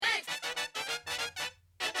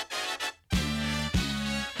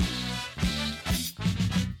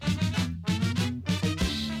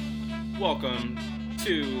welcome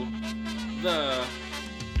to the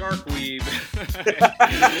Dark Weeb.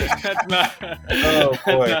 That's not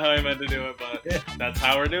how I meant to do it, but that's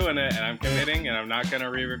how we're doing it, and I'm committing, and I'm not going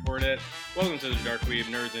to re-record it. Welcome to the Dark Weeb,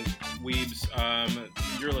 Nerds and Weebs.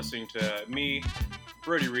 You're listening to me,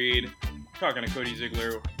 Brody Reed, talking to Cody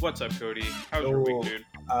Ziegler. What's up, Cody? How's your week,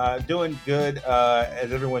 dude? Doing good.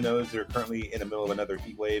 As everyone knows, they're currently in the middle of another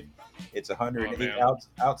heat wave. It's 108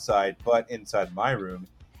 outside, but inside my room,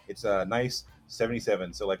 it's a nice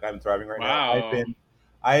 77. So, I'm thriving right now.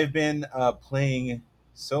 I've been playing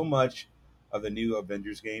so much of the new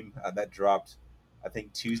Avengers game that dropped. I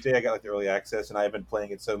think Tuesday. I got the early access, and I have been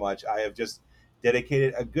playing it so much. I have just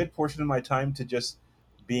dedicated a good portion of my time to just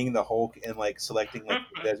being the Hulk and selecting the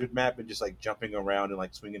desert map and just jumping around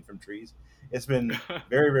and swinging from trees. It's been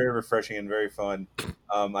very, very refreshing and very fun.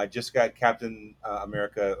 I just got Captain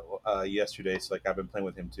America yesterday, so I've been playing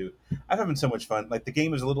with him too. I'm having so much fun. The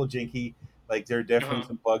game is a little janky. There are definitely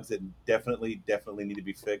some bugs that definitely need to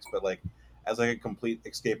be fixed. But as a complete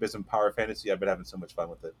escapism power fantasy, I've been having so much fun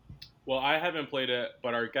with it. Well, I haven't played it,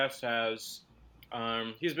 but our guest has.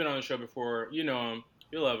 He's been on the show before. You know him.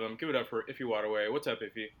 You love him. Give it up for Ify Nwadiwe. What's up,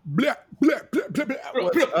 Ify? Blah, blah, blah, blah, blah.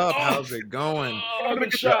 What's up? How's it going?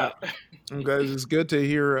 Guys, it's good to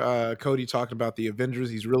hear Cody talking about the Avengers.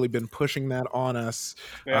 He's really been pushing that on us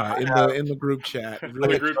in the group chat.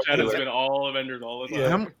 Really, the group chat has been all Avengers all the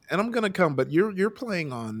time. Yeah. I'm gonna come, but you're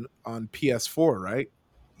playing on PS4, right?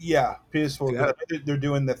 Yeah, PS4. Yeah. They're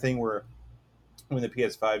doing the thing where when the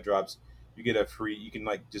PS5 drops, you get you can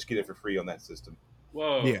just get it for free on that system.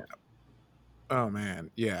 Whoa. Yeah. Oh man,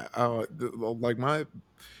 yeah.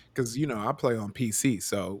 Because I play on PC,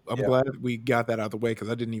 so I'm glad we got that out of the way because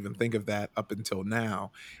I didn't even think of that up until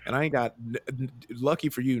now. And I ain't got lucky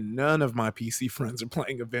for you, none of my PC friends are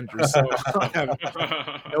playing Avengers, so I have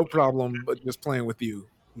no problem, but just playing with you.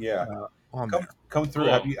 Yeah, come through.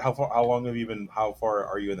 Cool. How far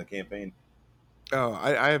are you in the campaign? Oh,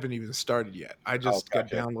 I haven't even started yet. I just got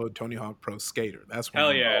download Tony Hawk Pro Skater. That's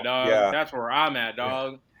hell yeah, dog. Yeah. That's where I'm at,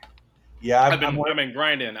 dog. Yeah, I've been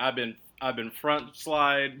grinding. I've been front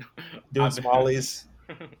slide, doing smallies.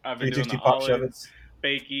 I've been doing the pop shove-its,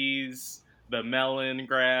 fakies, the melon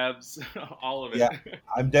grabs, all of it. Yeah,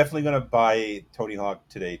 I'm definitely gonna buy Tony Hawk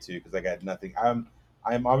today too because I got nothing. I'm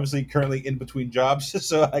obviously currently in between jobs,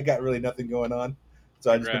 so I got really nothing going on.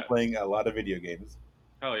 So I've just been playing a lot of video games.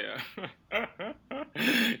 Hell yeah.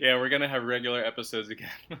 Yeah, we're gonna have regular episodes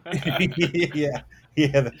again.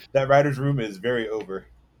 yeah. That writer's room is very over.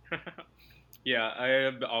 Yeah, I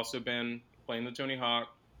have also been playing the Tony Hawk.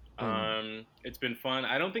 It's been fun.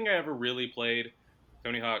 I don't think I ever really played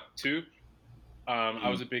Tony Hawk 2. I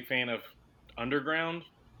was a big fan of Underground.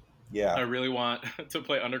 Yeah. I really want to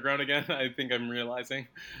play Underground again. I think I'm realizing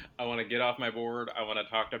I want to get off my board. I want to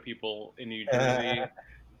talk to people in New Jersey.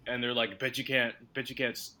 And they're like, bet you can't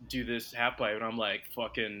do this half pipe. And I'm like,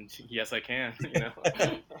 fucking yes, I can.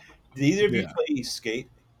 Did either of you play the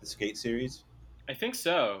Skate series? I think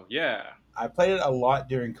so. Yeah. I played it a lot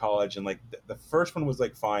during college, and the first one was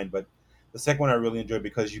fine, but the second one I really enjoyed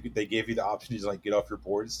because they gave you the option to get off your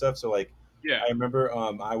board and stuff. So I remember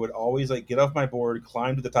I would always get off my board,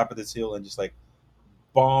 climb to the top of this hill, and just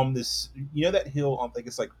bomb this. That hill on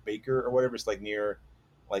it's Baker or whatever. It's near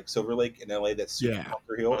Silver Lake in LA. That's super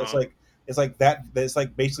bunker hill. Uh-huh. It's that. It's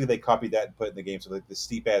basically they copied that and put it in the game. So the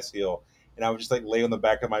steep ass hill, and I would just lay on the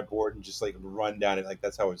back of my board and just run down it.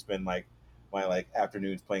 That's how it's been my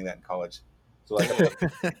afternoons playing that in college. So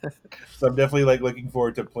so I'm definitely looking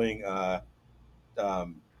forward to playing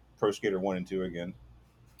Pro Skater 1 and 2 again.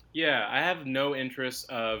 Yeah, I have no interest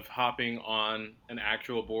of hopping on an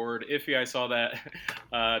actual board. Ify, I saw that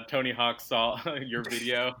Tony Hawk saw your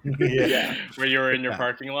video where you were in your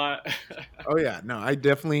parking lot. Oh yeah, no, I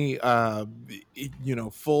definitely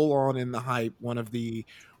full on in the hype. One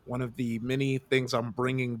of the many things I'm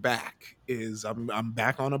bringing back is I'm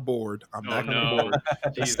back on a board. I'm back on a board.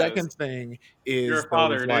 The second thing is your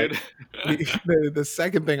father, dude. The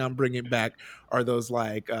second thing I'm bringing back are those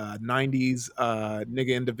 90s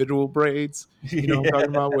nigga individual braids. You know what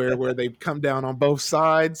I'm talking about, where they come down on both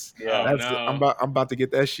sides. Yeah, I'm about to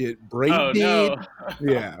get that shit braided. Oh no.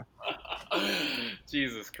 Yeah.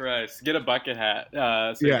 Jesus Christ! Get a bucket hat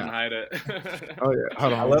so you can hide it. Oh yeah,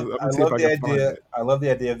 hold on. I love the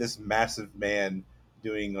idea of this massive man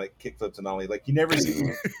doing kickflips and ollie. You never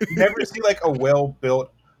see a well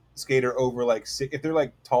built skater over if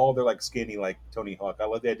they're tall, they're skinny like Tony Hawk. I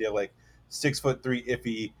love the idea of 6'3"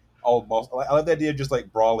 Ify. Almost, I love the idea of just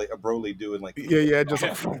Broly doing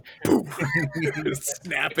just boom, just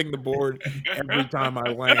snapping the board every time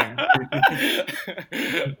I land.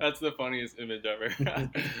 That's the funniest image ever.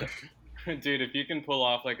 Dude, if you can pull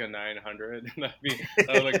off like a 900, that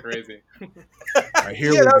would look crazy. Right,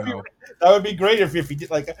 here we go. That would be great if he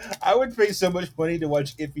did. Like, I would pay so much money to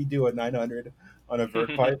watch Ify do a 900 on a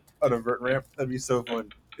vert pipe on a vert ramp. That'd be so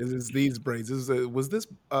fun. Is these braids? Was this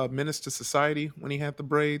Menace to Society when he had the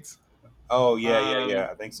braids? Oh yeah.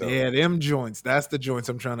 I think so. Yeah, them joints. That's the joints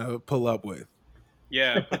I'm trying to pull up with.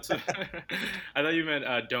 Yeah, put some. I thought you meant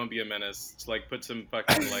 "Don't be a menace." It's like put some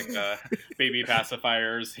fucking like baby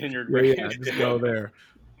pacifiers in your brain. Yeah, just go there.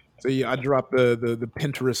 So yeah, I dropped the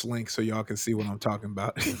Pinterest link so y'all can see what I'm talking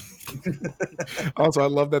about. Also, I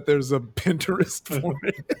love that there's a Pinterest for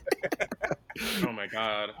it. Oh my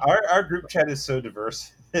god, our group chat is so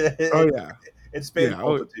diverse. Oh yeah, it spans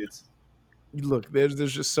multitudes. Look, there's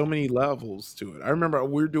just so many levels to it. I remember I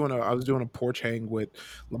was doing a porch hang with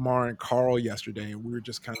Lamar and Carl yesterday, and we were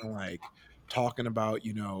just kind of like talking about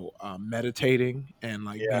meditating and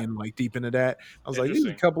like being like deep into that. I was like, these are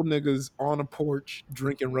a couple niggas on a porch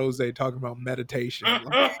drinking rosé talking about meditation.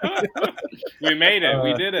 We made it.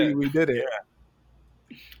 We did it. We did it.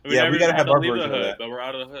 Yeah, we gotta have our leave the version hood, of that. but we're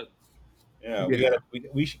out of the hood. Yeah,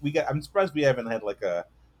 we got. I'm surprised we haven't had like a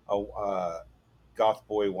goth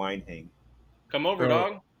boy wine hang. Come over,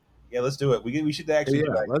 dog. Yeah, let's do it. We should actually.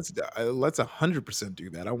 Yeah, let's 100% do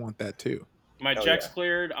that. I want that too. My check's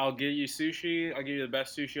cleared. I'll give you sushi. I'll give you the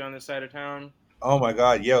best sushi on this side of town. Oh my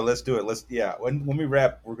god, yo, let's do it. When we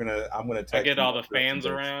wrap, I'm gonna text. I get all the fans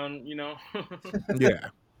around, Yeah.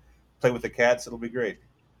 Play with the cats. It'll be great.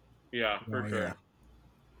 Yeah, for sure. Yeah.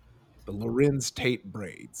 The Lorenz Tate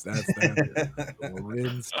braids. That's the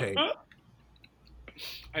Lorenz Tate.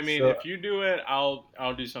 I mean, if you do it, I'll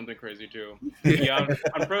do something crazy too. Yeah,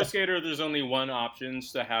 on Pro Skater, there's only one option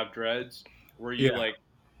to have dreads, where you like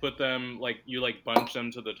put them like you like bunch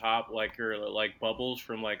them to the top like you're like Bubbles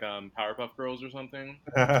from like Powerpuff Girls or something.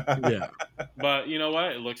 Yeah. But you know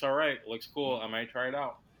what? It looks all right. It looks cool. I might try it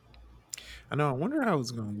out. I know. I wonder how it's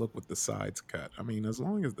going to look with the sides cut. I mean, as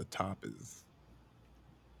long as the top is.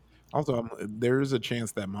 Also, there is a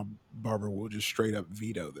chance that my barber will just straight up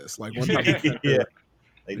veto this. Like one time,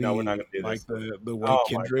 like, no, we're not gonna do like this. The way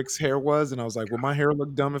Kendrick's hair was, and I was like, "Will my hair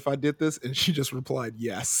look dumb if I did this?" And she just replied,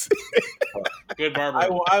 "Yes." Good barber.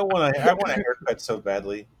 I want a haircut so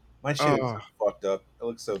badly. My shit is fucked up. It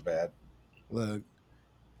looks so bad. Look,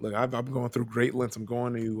 I'm going through great lengths. I'm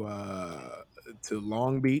going to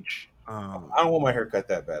Long Beach. I don't want my hair cut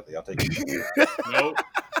that badly. I'll take it. Nope.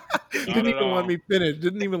 Didn't even let me finish.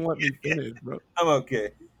 Bro. I'm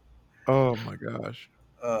okay. Oh my gosh.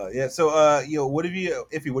 Yeah. So, what have you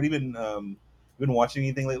been watching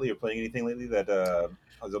anything lately or playing anything lately that I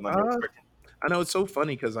was on my I know it's so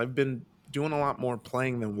funny because I've been doing a lot more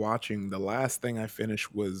playing than watching. The last thing I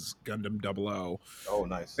finished was Gundam 00. Oh,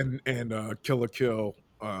 nice. And Kill la Kill.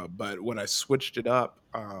 But when I switched it up,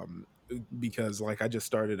 because like I just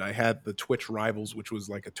started, I had the Twitch Rivals, which was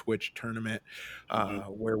like a Twitch tournament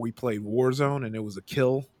where we played Warzone, and it was a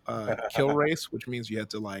kill race, which means you had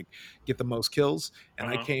to like get the most kills, and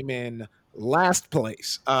I came in last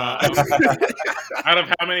place. Out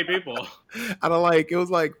of how many people? Out of like, it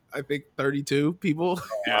was like I think 32 people.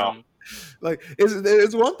 Yeah. Like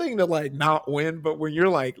it's one thing to like not win, but when you're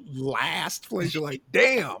like last place, you're like,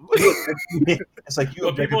 damn. It's like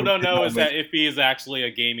what people don't know is that Ify is actually a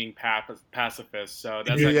gaming pacifist. So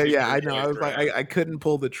that's yeah. I know. I was like, I couldn't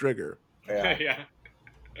pull the trigger. Yeah.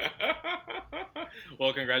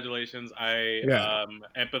 Well, congratulations. I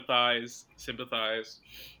empathize, sympathize.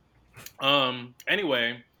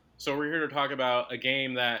 Anyway, so we're here to talk about a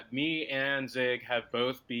game that me and Zig have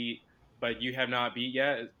both beat, but you have not beat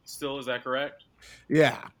yet. Still, is that correct?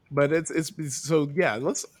 Yeah, but it's so yeah.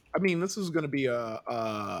 This is going to be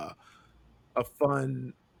a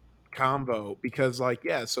fun combo because like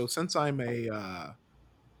so since I'm a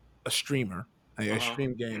streamer, I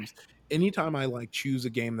stream games. Anytime I like choose a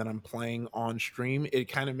game that I'm playing on stream,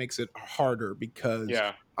 it kind of makes it harder because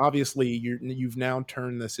obviously you've now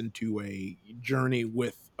turned this into a journey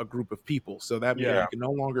with a group of people. So that means you can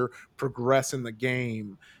no longer progress in the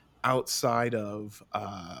game outside of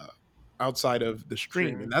the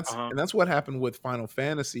stream. And that's what happened with Final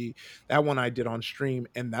Fantasy. That one I did on stream,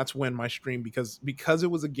 and that's when my stream, because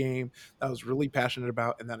it was a game that I was really passionate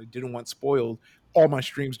about and that I didn't want spoiled, all my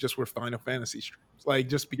streams just were Final Fantasy streams. Like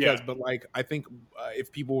just because, but like I think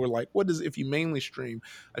if people were like, if you mainly stream?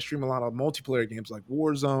 I stream a lot of multiplayer games like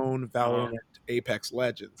Warzone, Valorant, Apex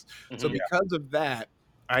Legends. So because of that,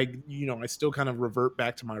 I still kind of revert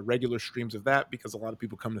back to my regular streams of that because a lot of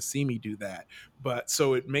people come to see me do that. But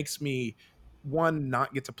so it makes me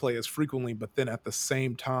not get to play as frequently, but then at the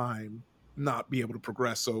same time not be able to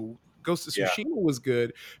progress. So Ghost of Yeah. Tsushima was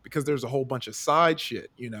good because there's a whole bunch of side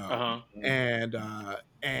shit, Uh-huh.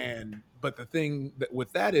 and but the thing that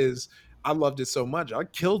with that is I loved it so much. I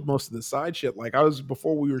killed most of the side shit. Like I was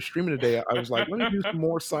before we were streaming today, I was like, let me do some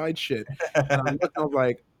more side shit. And I looked, I was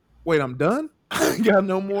like, wait, I'm done? I got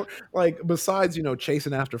no more. Like besides,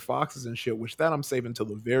 chasing after foxes and shit, which that I'm saving till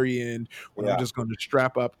the very end when I'm Yeah. just going to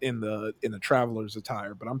strap up in the traveler's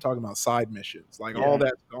attire. But I'm talking about side missions. Like Yeah. all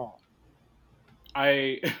that's gone.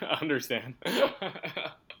 I understand.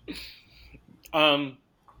 um,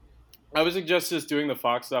 I would suggest just doing the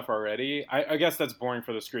Fox stuff already. I guess that's boring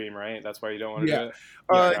for the stream, right? That's why you don't want to Yeah. do it.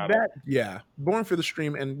 Yeah, got it. Boring for the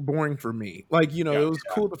stream and boring for me. Like, it Yeah. was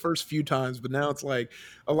cool the first few times, but now it's like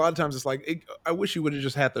a lot of times it's like I wish you would have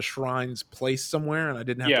just had the shrines placed somewhere and I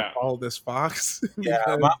didn't have to Yeah. follow this fox. Yeah,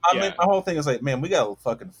 my whole thing is like, man, we got a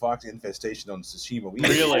fucking fox infestation on Tsushima. We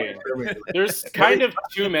Really? There's kind of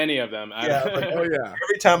too many of them. Yeah, like, Oh yeah.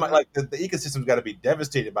 every time the ecosystem's got to be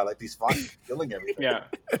devastated by like these foxes killing everything. Yeah.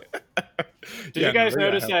 Did you guys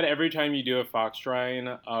notice that every time you do a fox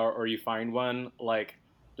shrine or you find one, like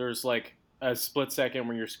there's like a split second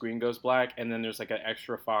where your screen goes black and then there's like an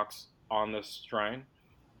extra fox on the shrine?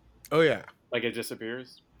 Oh yeah. Like it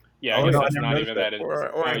disappears? Yeah, Oh, I guess no, that's I never not noticed even that. that.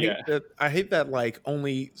 Or I hate that like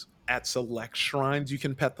only at select shrines you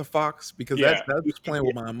can pet the fox because that's just playing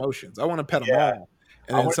with my emotions. I want to pet them all,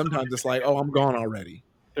 and then sometimes it's like, oh, I'm gone already.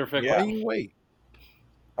 They're fickle. Why do you wait?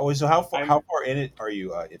 Oh, so how far in it are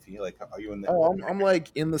you, Ify? Like, are you in the? Oh, I'm like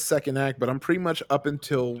in the second act, but I'm pretty much up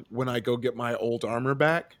until when I go get my old armor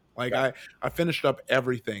back. Like I finished up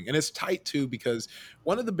everything, and it's tight too because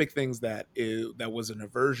one of the big things that was an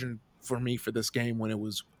aversion for me for this game when it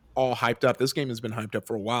was all hyped up. This game has been hyped up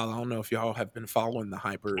for a while. I don't know if y'all have been following the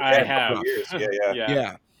hyper. I have.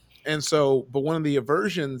 Yeah. And so, but one of the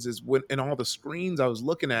aversions is when in all the screens I was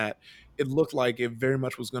looking at, it looked like it very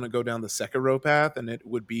much was going to go down the Sekiro path and it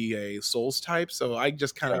would be a Souls type. So I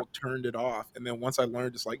just kind of turned it off. And then once I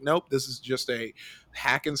learned, it's like, nope, this is just a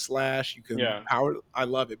hack and slash. You can power. I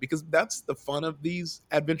love it because that's the fun of these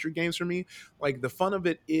adventure games for me. Like the fun of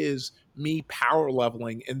it is me power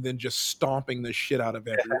leveling and then just stomping the shit out of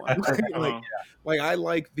everyone. Like I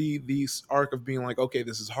like the arc of being like, okay,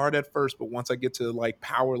 this is hard at first, but once I get to like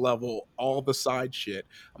power level all the side shit,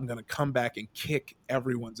 I'm gonna come back and kick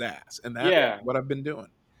everyone's ass, and that's what I've been doing.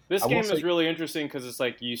 This game is really interesting because it's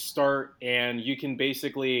like you start and you can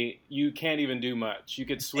basically you can't even do much. You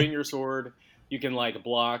could swing your sword, you can like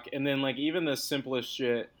block, and then like even the simplest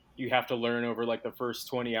shit you have to learn over like the first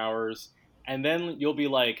 20 hours, and then you'll be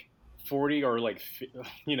like 40 or like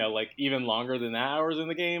like even longer than that hours in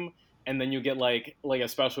the game. And then you get like a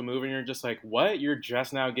special move, and you're just like, "What? You're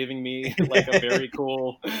just now giving me like a very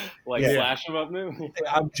cool slash 'em up move."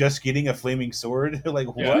 I'm just getting a flaming sword. Like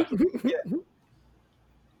what?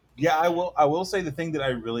 Yeah, I will say the thing that I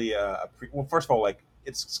really well, first of all, like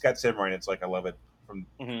it's got samurai, and it's like I love it for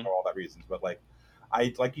all that reasons. But like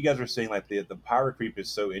like you guys were saying, like the power creep is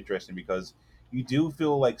so interesting because you do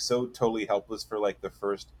feel like so totally helpless for like the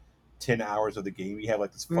first 10 hours of the game. You have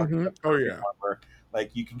like this fucking armor.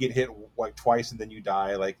 Like you can get hit like twice and then you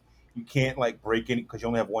die. Like you can't like break any because you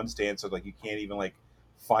only have one stance, so like you can't even like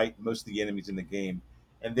fight most of the enemies in the game.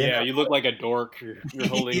 And then you look like a dork. You're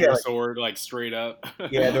holding your sword like straight up.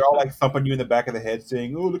 They're all like thumping you in the back of the head,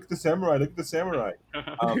 saying, "Oh, look at the samurai! Look at the samurai!"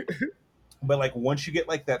 But like once you get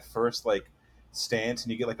like that first like stance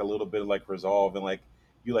and you get like a little bit of like resolve and like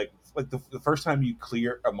you like the first time you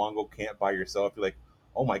clear a Mongol camp by yourself, you're like,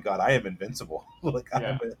 "Oh my god, I am invincible!" Like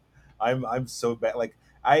I'm so bad. Like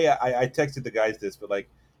I texted the guys this, but like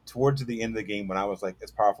towards the end of the game when I was like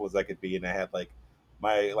as powerful as I could be, and I had like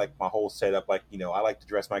my whole setup. Like I like to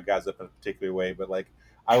dress my guys up in a particular way, but like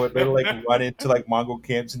I would literally like run into like Mongol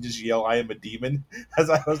camps and just yell, "I am a demon!" as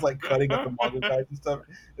I was like cutting up the Mongol guys and stuff.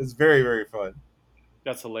 It's very very fun.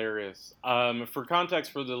 That's hilarious. For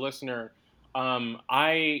context for the listener.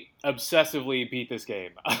 I obsessively beat this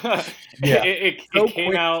game. It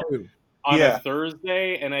came out on a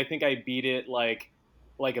Thursday, and I think I beat it like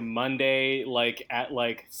a Monday, like at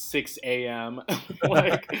like 6 a.m.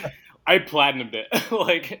 Like I platinumed it.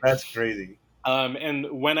 Like that's crazy. And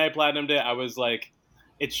when I platinumed it, I was like,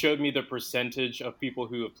 it showed me the percentage of people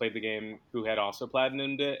who have played the game who had also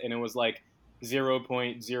platinumed it, and it was like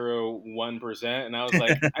 0.01%, and I was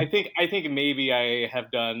like, I think maybe I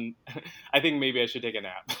have done. I think maybe I should take a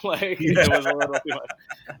nap. Like it was a little too much,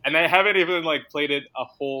 and I haven't even like played it a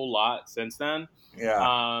whole lot since then.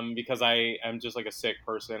 Because I am just like a sick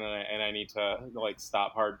person, and I need to like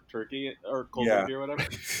stop hard turkey or cold turkey or whatever.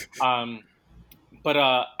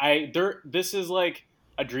 This is like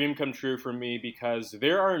a dream come true for me because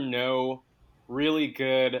there are no really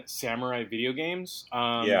good samurai video games.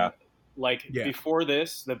 Yeah. Like Yeah. before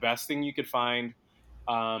this, the best thing you could find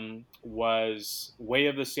was Way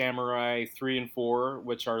of the Samurai 3 and 4,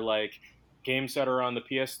 which are like games that are on the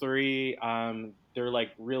PS3. They're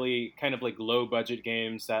like really kind of like low budget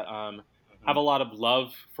games that have Hmm. a lot of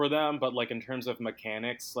love for them, but like in terms of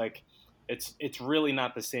mechanics, like it's really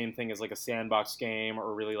not the same thing as like a sandbox game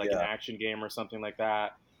or really like an Yeah. action game or something like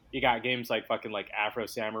that. You got games like fucking like Afro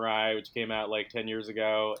Samurai, which came out like 10 years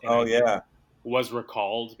ago, and Oh I think yeah. was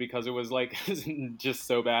recalled because it was like just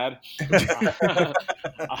so bad.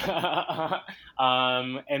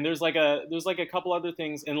 And there's like a couple other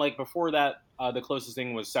things, and like before that, the closest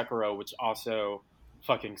thing was Sekiro, which also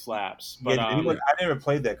fucking slaps. Yeah. But Did anyone? I never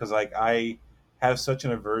played that because like I have such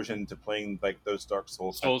an aversion to playing like those Dark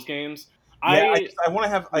Souls type. Souls games, Yeah, I I want to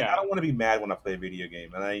have like I yeah, don't want to be mad when I play a video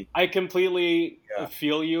game, and I completely yeah.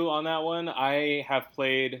 feel you on that one. I have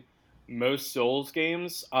played most Souls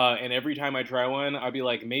games, and every time I try one, I'll be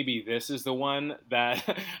like, maybe this is the one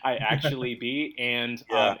that I actually beat. And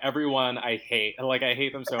Yeah. everyone I hate, like I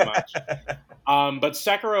hate them so much. But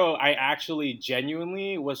Sekiro, I actually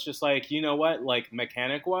genuinely was just like, you know what, like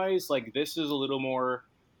mechanic wise, like this is a little more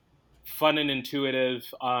fun and intuitive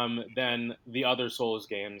than the other Souls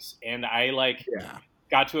games, and I like Yeah.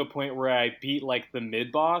 got to a point where I beat like the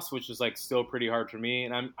mid boss, which is like still pretty hard for me.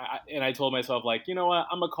 And I told myself like, you know what,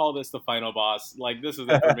 I'm gonna call this the final boss. Like this is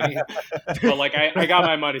it for me. But like I got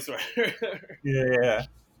my money's worth. Yeah.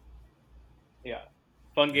 Yeah,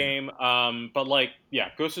 fun Yeah. game. But like yeah,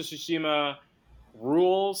 Ghost of Tsushima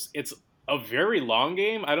rules. It's a very long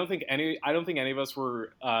game. I don't think any of us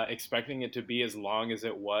were expecting it to be as long as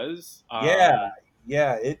it was. Yeah.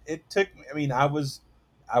 Yeah. It took. I mean, I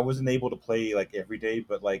wasn't able to play like every day,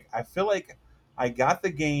 but like I feel like I got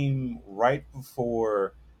the game right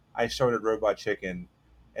before I started Robot Chicken,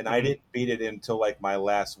 and I Mhm. didn't beat it until like my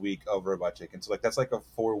last week of Robot Chicken. So like that's like a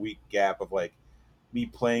 4 week gap of like me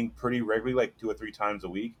playing pretty regularly, like 2 or 3 times a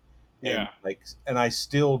week, and Yeah. like and I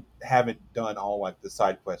still haven't done all like the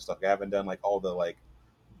side quest stuff. I haven't done like all the like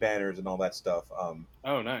banners and all that stuff.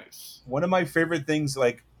 Oh, nice. One of my favorite things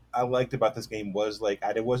like I liked about this game was like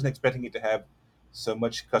I wasn't expecting it to have so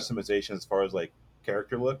much customization as far as like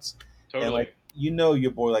character looks, and Totally. like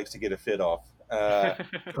your boy likes to get a fit off. Oh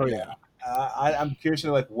And yeah. I'm curious to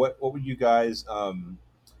know, like what were you guys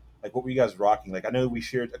like what were you guys rocking? Like I know we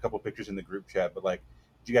shared a couple pictures in the group chat, but like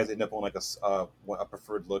did you guys end up on like a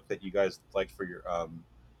preferred look that you guys liked for your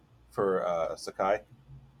Sakai?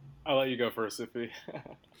 I'll let you go first, Ify.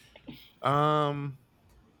 Um.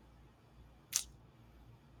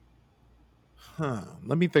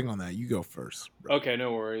 Let me think on that. You go first, bro. Okay,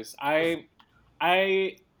 no worries. I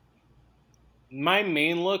my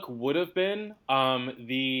main look would have been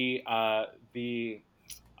the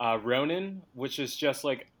Ronin, which is just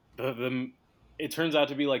like the it turns out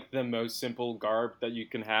to be like the most simple garb that you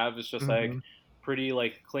can have. It's just like Mm-hmm. pretty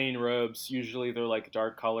like clean robes. Usually they're like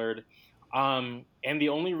dark colored. And the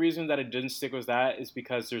only reason that it didn't stick with that is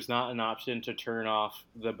because there's not an option to turn off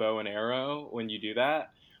the bow and arrow when you do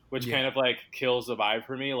that, which kind Yeah. of like kills the vibe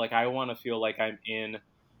for me. Like I want to feel like I'm in,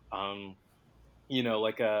 um,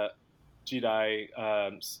 like a Jedi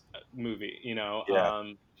movie. Yeah.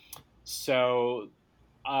 So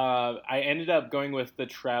I ended up going with the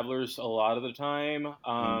Travelers a lot of the time,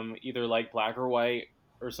 Mm. either like black or white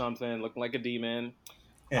or something, looking like a demon.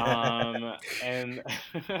 And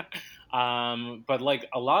but like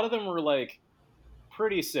a lot of them were like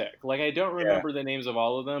pretty sick. Like I don't Yeah. remember the names of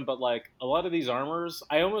all of them, but like a lot of these armors,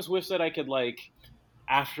 I almost wish that I could like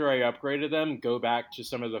after I upgraded them go back to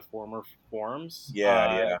some of the former forms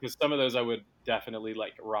Yeah. Yeah. because some of those I would definitely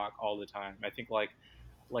like rock all the time. I think like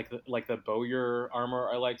the Bowyer armor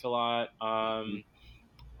I liked a lot.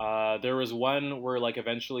 Mhm. There was one where like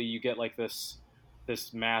eventually you get like this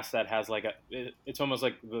mask that has like it's almost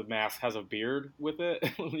like the mask has a beard with it.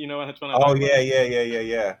 You know which one I'm Oh talking yeah. about? Yeah. Yeah. Yeah.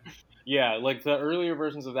 Yeah. Yeah, like the earlier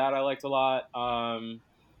versions of that I liked a lot.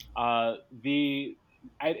 The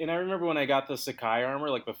and I remember when I got the Sakai armor,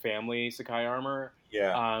 like the family Sakai armor,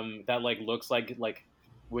 Yeah. that like looks like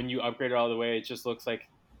when you upgrade it all the way, it just looks like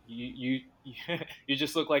you you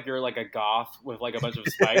just look like you're like a goth with like a bunch of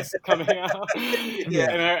spikes coming out. Yeah.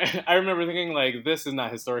 And I remember thinking like this is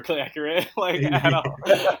not historically accurate like at all.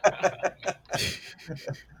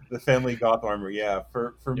 The family goth armor. Yeah.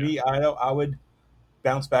 For Yeah. me, I would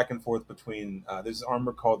bounce back and forth between there's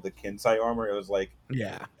armor called the Kensai armor. It was like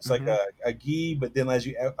Yeah. it's like Mm-hmm. a gi, but then as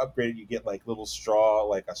you upgrade it, you get like little straw,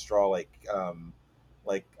 like a straw, like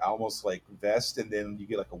almost like vest, and then you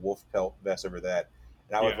get like a wolf pelt vest over that.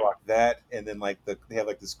 And I would Yeah. rock that, and then like they have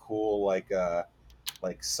like this cool like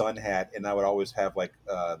like sun hat, and I would always have like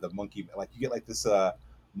the monkey. Like you get like this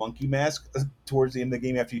monkey mask towards the end of the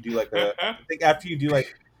game after you do like I think after you do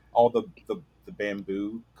like all the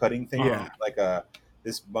bamboo cutting thing. Yeah. Like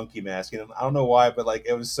this monkey mask, and I don't know why, but like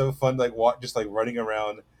it was so fun, like just like running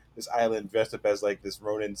around this island dressed up as like this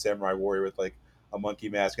Ronin samurai warrior with like a monkey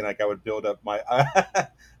mask, and like I would build up my.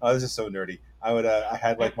 Oh, this is so nerdy. I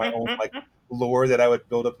had like my own like lore that I would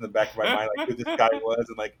build up in the back of my mind, like who this guy was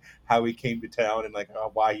and like how he came to town and like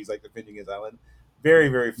why he's like defending his island. Very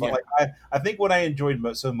very fun. Yeah. Like I think what I enjoyed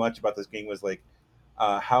so much about this game was like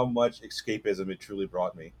how much escapism it truly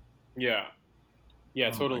brought me. Yeah. Yeah,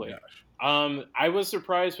 Oh my totally. gosh. I was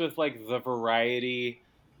surprised with like the variety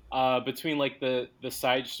between like the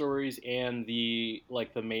side stories and the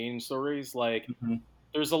like the main stories. Like Mm-hmm.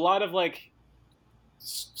 there's a lot of like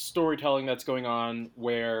storytelling that's going on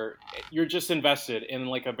where you're just invested in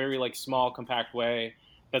like a very like small compact way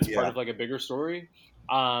that's part Yeah. of like a bigger story.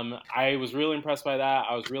 I was really impressed by that.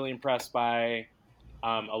 I was really impressed by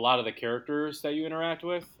a lot of the characters that you interact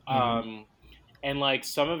with. Mm-hmm. And like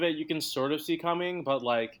some of it you can sort of see coming, but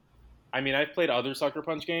like I mean I've played other Sucker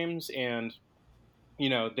Punch games and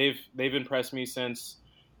they've impressed me since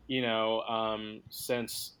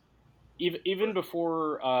since even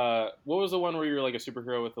before what was the one where you're like a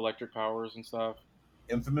superhero with electric powers and stuff?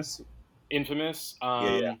 Infamous. Infamous.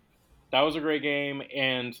 Yeah. That was a great game,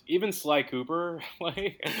 and even Sly Cooper.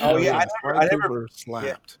 Like, Oh yeah, Sly I never, Cooper yeah,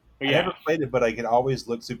 slapped. I yeah, never played it, but like it always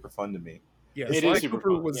looked super fun to me. Yeah, it Sly is super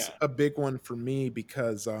Cooper fun. was Yeah, a big one for me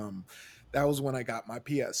because that was when I got my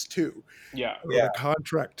PS2. yeah, I wrote a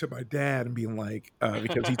contract to my dad and being like,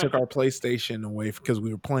 because he took our PlayStation away because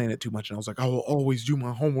we were playing it too much, and I was like, I will always do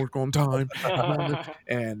my homework on time,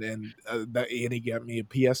 and he got me a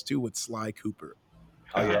PS2 with Sly Cooper.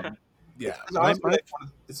 Oh yeah, Yeah, it's honestly like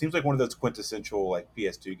it seems like one of those quintessential like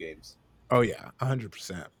PS2 games. oh yeah,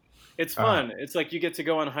 100%. It's fun. It's like you get to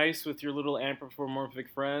go on heists with your little anthropomorphic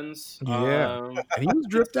friends. Yeah, and he was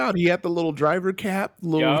dripped out. He had the little driver cap,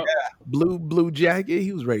 little Yep. blue jacket.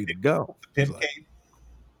 He was ready to go. The Pimp Like, Cane.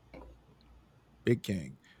 Big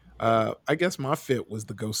King. I guess my fit was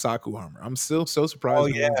the Gosaku armor. I'm still so Oh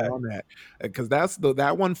surprised no yeah, one's on that because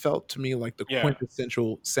that one felt to me like the Yeah.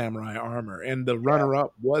 quintessential samurai armor, and the yeah, runner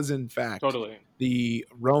up was in fact Totally. the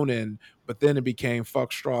Ronin, but then it became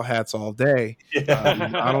fuck straw hats all day.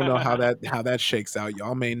 yeah. I don't know how that shakes out.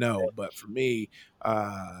 Y'all may know, but for me,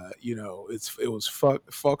 it was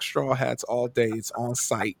fuck straw hats all day. It's on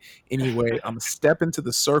site anyway. I'm gonna step into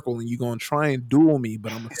the circle and you gonna try and duel me,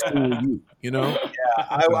 but I'm gonna school you. You know.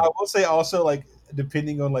 I will say also like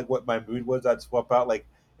depending on like what my mood was, I'd swap out. Like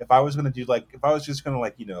if I was gonna do like if I was just gonna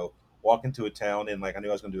like walk into a town and like I knew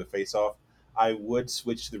I was gonna do a face off, I would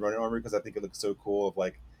switch to the running armor because I think it looks so cool of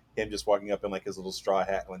like him just walking up in like his little straw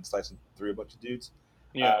hat and like slicing through a bunch of dudes.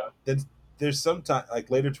 Yeah. Then there's some time like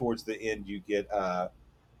later towards the end you get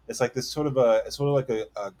it's like this sort of like a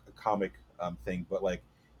comic thing, but like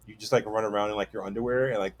you just like run around in like your underwear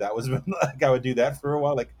and like that was like I would do that for a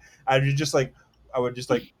while. Like I would just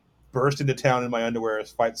like burst into town in my underwear,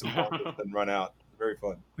 fight some monsters, and run out. Very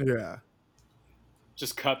fun. Yeah.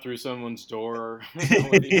 Just cut through someone's door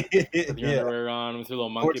with your underwear on, with your little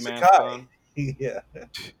monkey mask on. Yeah.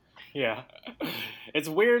 Yeah. It's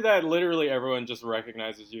weird that literally everyone just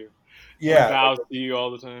recognizes you. Yeah. Bows to you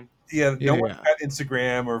all the time. Yeah, no one's got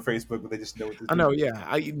Instagram or Facebook, but they just know what this I know,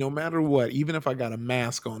 yeah. No matter what, even if I got a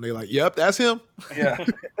mask on, they're like, yep, that's him. Yeah.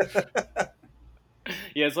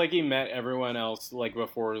 Yeah, it's like he met everyone else like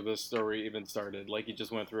before the story even started. Like he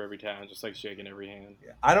just went through every town, just like shaking every hand.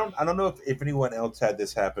 Yeah. I don't know if anyone else had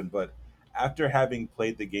this happen, but after having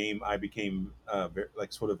played the game, I became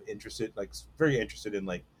sort of interested, like very interested in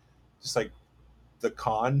like just like the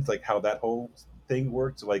cons, like how that whole thing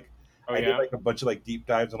works. Like I did like a bunch of like deep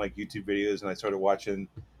dives on like YouTube videos, and I started watching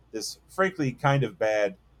this frankly kind of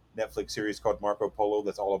bad Netflix series called Marco Polo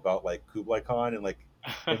that's all about like Kublai Khan and like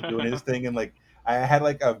him doing his thing. And like I had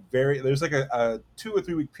like there's like a 2 or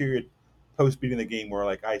 3 week period post beating the game where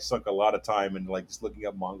like I sunk a lot of time into like just looking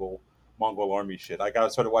up Mongol army shit. Like I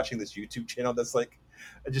started watching this YouTube channel that's like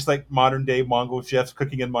just like modern day Mongol chefs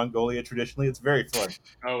cooking in Mongolia traditionally. It's very fun.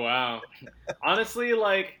 Oh wow. Honestly,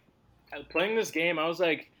 like playing this game, I was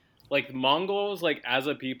like Mongols, like as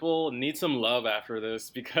a people, need some love after this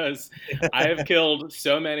because I have killed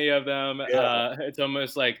so many of them. Yeah. It's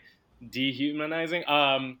almost like dehumanizing.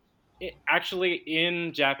 Actually,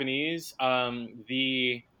 in Japanese, I'm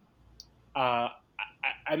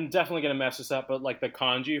definitely gonna mess this up, but like the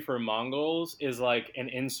kanji for Mongols is like an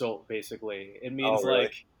insult. Basically, it means Oh, really?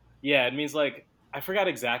 like, yeah, it means like I forgot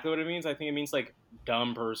exactly what it means. I think it means like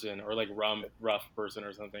dumb person or like rough person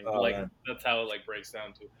or something. Like Man. that's how it like breaks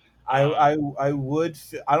down to. I would.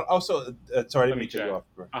 I also sorry, I didn't Let me mean to cut you check. off.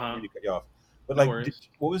 Bro. I didn't Uh-huh. mean to cut you off. But No like, worries.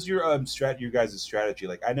 what was your your guys' strategy?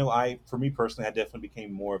 Like, I know for me personally, I definitely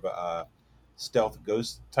became more of a stealth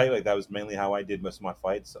ghost type. Like that was mainly how I did most of my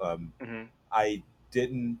fights. Hmm. I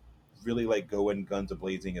didn't really like go in guns a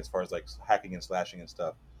blazing as far as like hacking and slashing and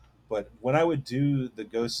stuff. But when I would do the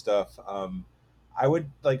ghost stuff, I would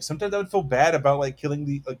like sometimes I would feel bad about like killing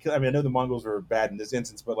the. I mean, I know the Mongols were bad in this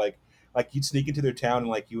instance, but like you'd sneak into their town and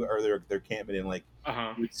like you or their campment and like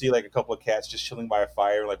Uh-huh. you would see like a couple of cats just chilling by a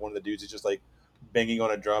fire. Like one of the dudes is just like banging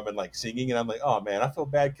on a drum and like singing, and I'm like, oh man, I feel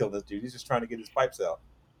bad killing this dude. He's just trying to get his pipes out.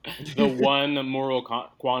 The one moral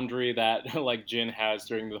quandary that like Jin has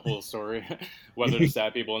during the whole story, whether to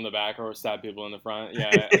stab people in the back or stab people in the front.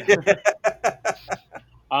 Yeah.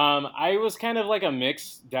 I was kind of like a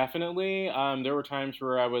mix, definitely. There were times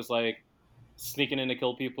where I was like sneaking in to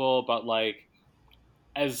kill people, but like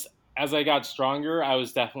as as I got stronger, I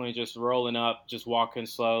was definitely just rolling up, just walking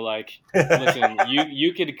slow. Like, listen,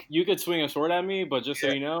 you could swing a sword at me, but just so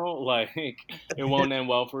you know, like it won't end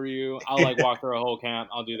well for you. I'll like walk through a whole camp.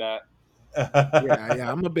 I'll do that.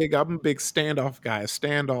 Yeah. I'm a big standoff guy.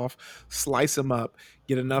 Standoff, slice them up,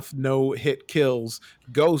 get enough no hit kills,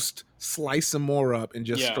 ghost, slice some more up, and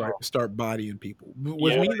just Yeah, start bodying people.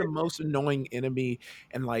 With yeah, Boy, me, the most annoying enemy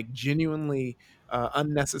and like genuinely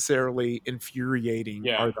unnecessarily infuriating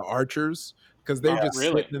yeah. are the archers. Because they're yeah. just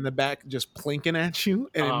Really? sitting in the back, just plinking at you,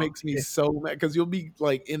 and it Uh makes me so mad. Because you'll be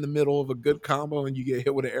like in the middle of a good combo, and you get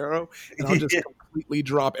hit with an arrow, and I'll just completely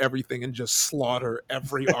drop everything and just slaughter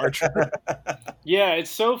every archer. Yeah,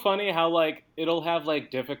 it's so funny how like it'll have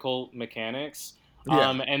like difficult mechanics,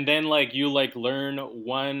 Yeah. and then like you like learn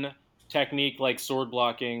one technique like sword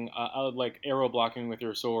blocking, like arrow blocking with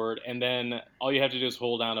your sword, and then all you have to do is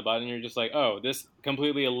hold down a button. You're just like, oh, this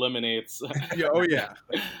completely eliminates Yeah. Oh yeah.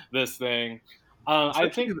 this thing. I Especially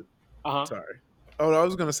think, uh huh, sorry. Oh, I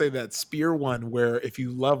was gonna say that spear one where if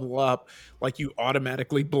you level up, like you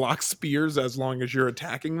automatically block spears as long as you're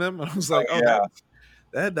attacking them. And I was Oh like, oh, yeah.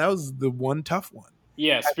 that was the one tough one.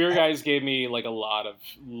 yeah, spear guys gave me like a lot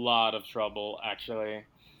of trouble actually.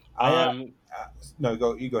 I Um, no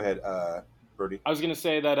go you go ahead, Birdie. I was gonna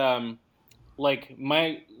say that like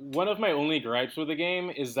my one of my only gripes with the game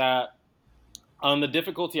is that on the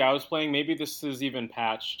difficulty I was playing, maybe this is even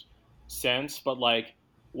patched since, but like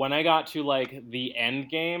when I got to like the end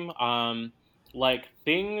game, like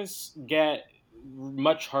things get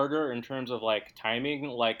much harder in terms of like timing.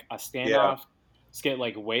 Like a Yeah, standoff get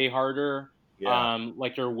like way harder. yeah,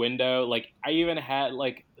 Like your window, like I even had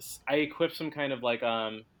like I equipped some kind of like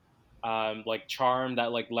charm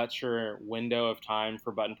that like lets your window of time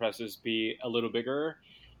for button presses be a little bigger,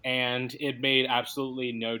 and it made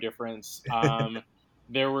absolutely no difference.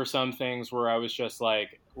 There were some things where I was just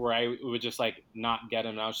like where I would just like not get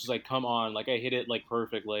him, and I was just like, come on, like I hit it like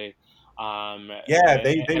perfectly. yeah. I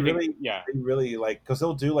think yeah, They really like because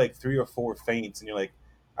they'll do like three or four feints, and you're like,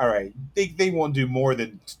 all right, they won't do more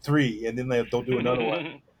than three, and then they'll do another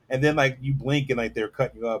one, and then like you blink and like they're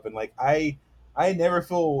cutting you up, and like I never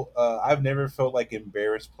feel I've never felt like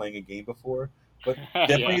embarrassed playing a game before, but yeah,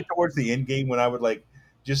 definitely towards the end game when I would like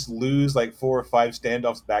just lose like four or five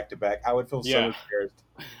standoffs back to back, I would feel so yeah. embarrassed.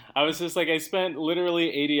 I was just like, I spent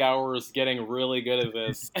literally 80 hours getting really good at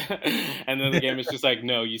this. And then the game is just like,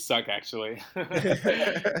 no, you suck, actually.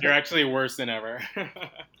 You're actually worse than ever.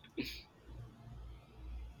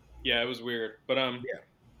 Yeah, it was weird. But Yeah.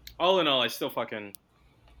 all in all,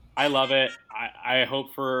 I love it. I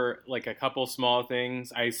hope for like a couple small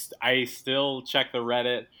things. I still check the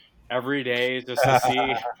Reddit every day just to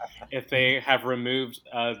see if they have removed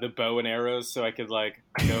the bow and arrows so I could like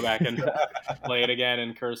go back and play it again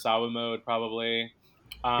in Kurosawa mode probably.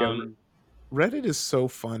 Yeah. Um, Reddit is so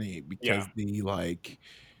funny yeah, because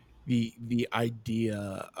the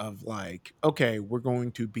idea of like, okay, we're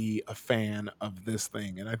going to be a fan of this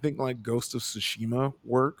thing, and I think like Ghost of Tsushima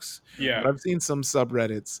works, yeah, but I've seen some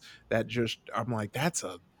subreddits that just I'm like, that's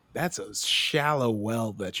a shallow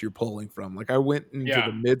well that you're pulling from. Like I went into the yeah.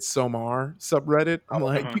 Midsommar subreddit. I'm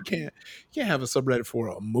like, Uh-huh. you can't have a subreddit for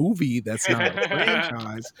a movie that's not a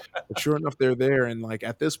franchise. But sure enough, they're there. And like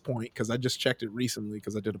at this point, because I just checked it recently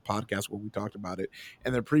because I did a podcast where we talked about it,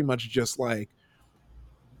 and they're pretty much just like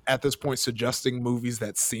at this point suggesting movies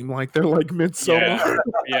that seem like they're like Yeah, Midsommar.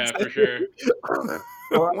 yeah, for sure.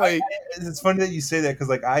 Well, Like, it's funny that you say that because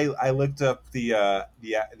like I looked up the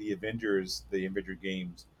Avengers the Avenger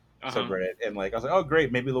games Uh-huh. subreddit and like I was like, oh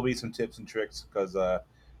great, maybe there'll be some tips and tricks because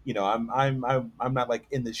you know I'm not like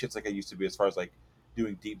in the shits like I used to be as far as like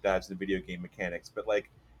doing deep dives in the video game mechanics, but like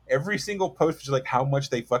every single post was just like how much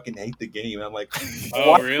they fucking hate the game. And I'm like,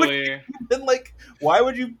 oh really? Then like, why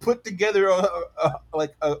would you put together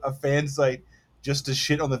a fan site just to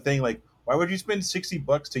shit on the thing? Like, why would you spend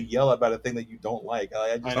 $60 to yell about a thing that you don't like?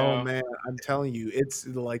 I Oh know. man, I'm telling you, it's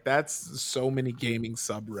like that's so many gaming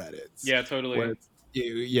subreddits Yeah, where totally.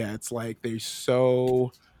 yeah, it's like they're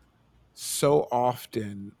so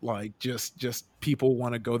often like just people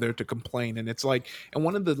want to go there to complain, and it's like, and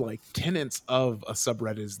one of the like tenets of a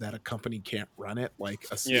subreddit is that a company can't run it like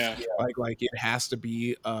Yeah. like it has to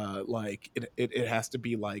be like it has to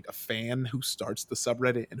be like a fan who starts the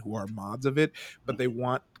subreddit and who are mods of it, but they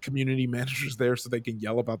want community managers there so they can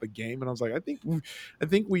yell about the game. And I was like, I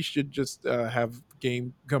think we should just have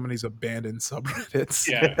game companies abandon subreddits.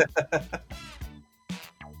 Yeah.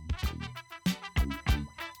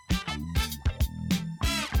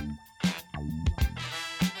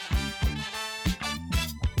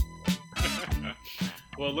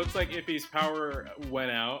 Well, it looks like Ify's power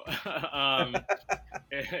went out.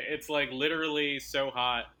 It's like literally so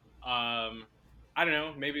hot. I don't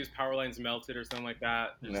know. Maybe his power lines melted or something like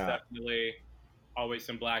that. There's definitely always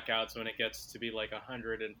some blackouts when it gets to be like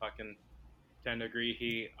 100 and fucking 10-degree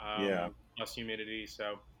heat, plus humidity.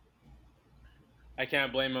 So I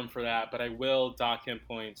can't blame him for that. But I will dock him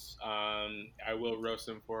points. I will roast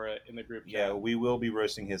him for it in the group chat. Yeah, we will be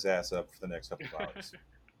roasting his ass up for the next couple of hours.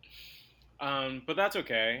 But that's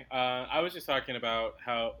okay. I was just talking about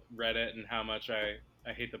how Reddit and how much I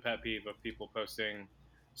hate the pet peeve of people posting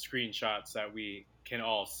screenshots that we can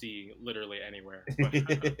all see literally anywhere.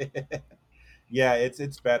 Yeah,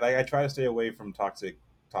 it's bad. I try to stay away from toxic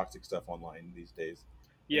stuff online these days.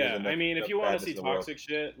 Yeah, I mean, if you want to see toxic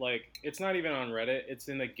shit, like, it's not even on Reddit. It's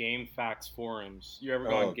in the Game Facts forums. You ever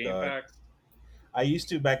go on Game Facts? I used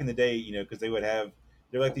to back in the day, because they're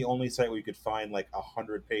like the only site where you could find like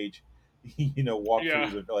 100-page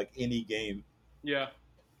walkthroughs of like any game. Yeah,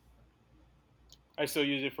 I still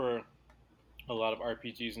use it for a lot of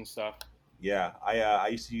RPGs and stuff. Yeah, I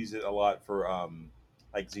used to use it a lot for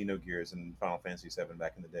like Xenogears and Final Fantasy VII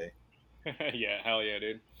back in the day. Yeah, hell yeah,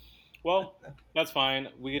 dude. Well, that's fine.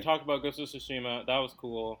 We can talk about Ghost of Tsushima. That was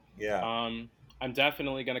cool. Yeah. I'm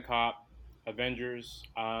definitely gonna cop Avengers.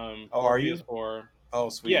 Are you? PS4. Oh,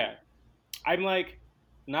 sweet. Yeah, I'm like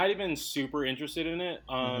not even super interested in it.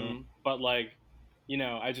 But like,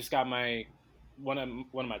 I just got my one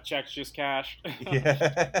of my checks just cashed.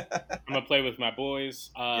 Yeah. I'm gonna play with my boys.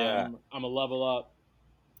 I'm gonna level up.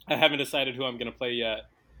 I haven't decided who I'm gonna play yet.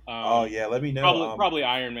 Let me know. Probably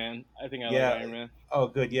Iron Man. I think I like Iron Man. Oh,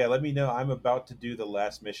 good. Yeah, let me know. I'm about to do the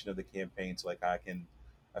last mission of the campaign, so like I can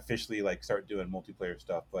officially like start doing multiplayer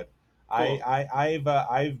stuff. But cool.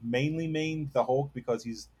 I've mainly mained the Hulk because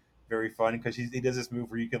he's very fun, because he does this move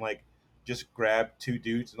where you can like just grab two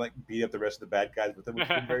dudes and like beat up the rest of the bad guys with them, which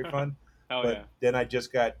has been very fun. Then I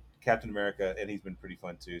just got Captain America, and he's been pretty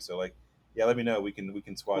fun too. So like, yeah, let me know. We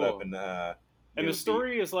can squad up and. And the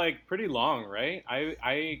story is like pretty long, right?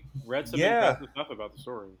 I read some impressive stuff about the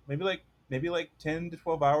story. Maybe like 10 to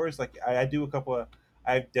 12 hours. Like I do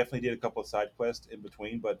I definitely did a couple of side quests in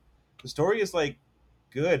between, but the story is like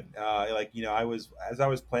good. As I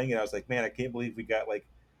was playing it, I was like, man, I can't believe we got like,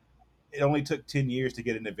 it only took 10 years to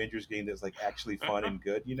get an Avengers game that's like actually fun and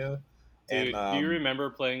good, Dude, do you remember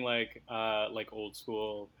playing like old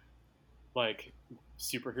school like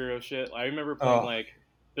superhero shit? I remember playing like,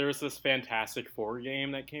 there was this Fantastic Four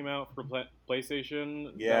game that came out for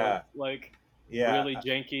PlayStation. Yeah. Really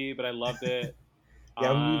janky, but I loved it.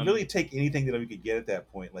 Yeah, we really take anything that we could get at that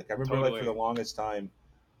point. Like I remember, like for the longest time,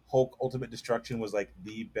 Hulk Ultimate Destruction was like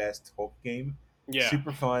the best Hulk game. Yeah.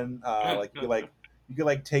 Super fun. You could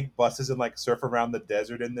like take buses and like surf around the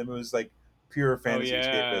desert in them. It was like pure fantasy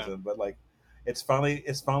escapism. But like, it's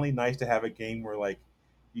finally nice to have a game where like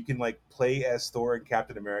you can like play as Thor and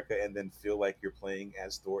Captain America and then feel like you're playing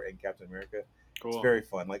as Thor and Captain America. Cool. It's very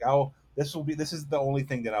fun. Like this is the only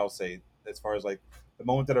thing that I'll say as far as like the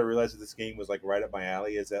moment that I realized that this game was like right up my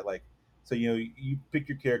alley is that like, so you pick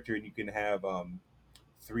your character and you can have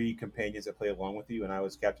 3 companions that play along with you, and I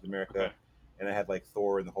was Captain America, and I had like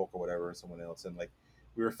Thor and the Hulk or whatever and someone else, and like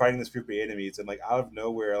we were fighting this group of enemies, and like out of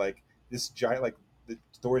nowhere like this giant like the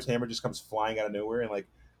Thor's hammer just comes flying out of nowhere and like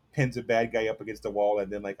pins a bad guy up against the wall,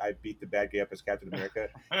 and then like I beat the bad guy up as Captain America.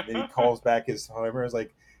 And then he calls back his hammer. I was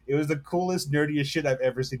like, it was the coolest, nerdiest shit I've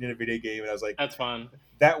ever seen in a video game, and I was like, that's fun.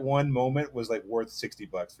 That one moment was like worth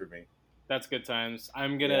 $60 for me. That's good times.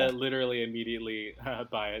 I'm gonna literally immediately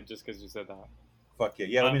buy it just because you said that. Fuck yeah,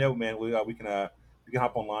 yeah. Let me know, man. We can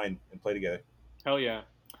hop online and play together. Hell yeah.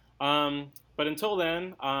 But until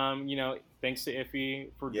then, thanks to Ify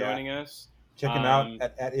for joining us. Check him out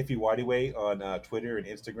at Ify Nwadiwe on Twitter and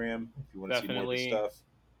Instagram if you want to see more of his stuff.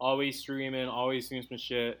 Always streaming, always doing some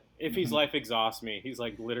shit. Ify's life exhausts me. He's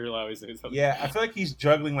like literally always doing something. Yeah, I feel like he's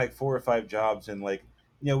juggling like 4 or 5 jobs, and like,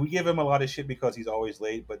 you know, we give him a lot of shit because he's always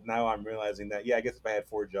late. But now I'm realizing that, yeah, I guess if I had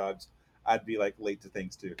 4 jobs, I'd be like late to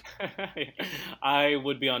things too. I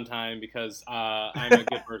would be on time because I'm a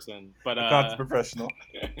good person. But professional.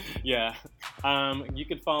 Yeah. You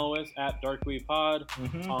could follow us at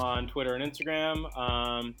DarkWeebPod on Twitter and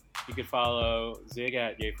Instagram. You could follow Zig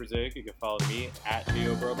at Yay for Zig. You could follow me at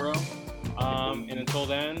VioBroBro. And until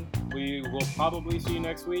then, we will probably see you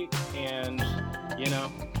next week. And, you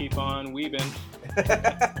know, keep on weebing.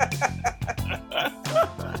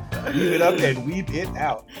 Weave it up and weave it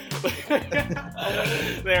out.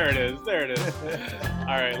 There it is.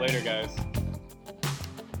 All right, later, guys.